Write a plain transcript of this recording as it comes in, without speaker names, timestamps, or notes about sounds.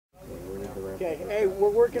Okay, hey,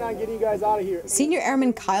 we're working on getting you guys out of here. Senior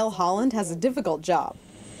Airman Kyle Holland has a difficult job.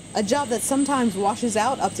 A job that sometimes washes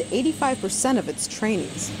out up to 85% of its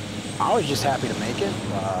trainees. I was just happy to make it.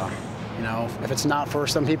 You know, if it's not for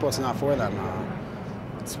some people, it's not for them.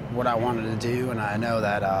 It's what I wanted to do, and I know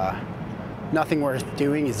that nothing worth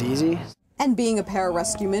doing is easy. And being a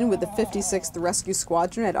pararescueman with the 56th Rescue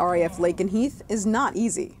Squadron at RAF Lakenheath is not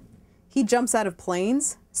easy. He jumps out of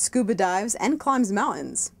planes, scuba dives, and climbs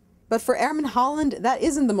mountains. But for Airman Holland, that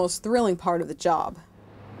isn't the most thrilling part of the job.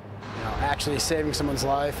 You know, actually saving someone's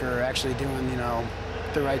life or actually doing, you know,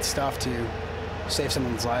 the right stuff to save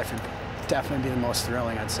someone's life would definitely be the most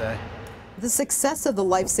thrilling, I'd say. The success of the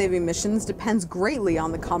life-saving missions depends greatly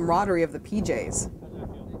on the camaraderie of the PJs.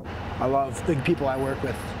 I love the people I work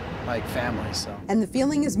with, like family, so. And the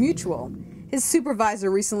feeling is mutual. His supervisor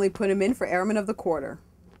recently put him in for Airman of the Quarter.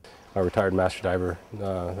 A retired master diver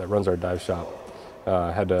that runs our dive shop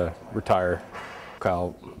had to retire.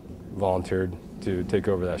 Kyle volunteered to take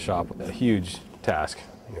over that shop. A huge task,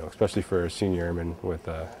 you know, especially for a senior airman with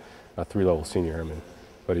a 3-level senior airman.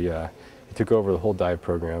 But he took over the whole dive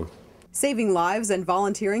program. Saving lives and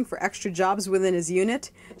volunteering for extra jobs within his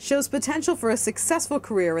unit shows potential for a successful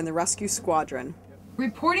career in the rescue squadron.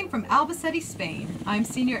 Reporting from Albacete, Spain, I'm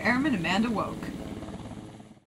Senior Airman Amanda WOWK.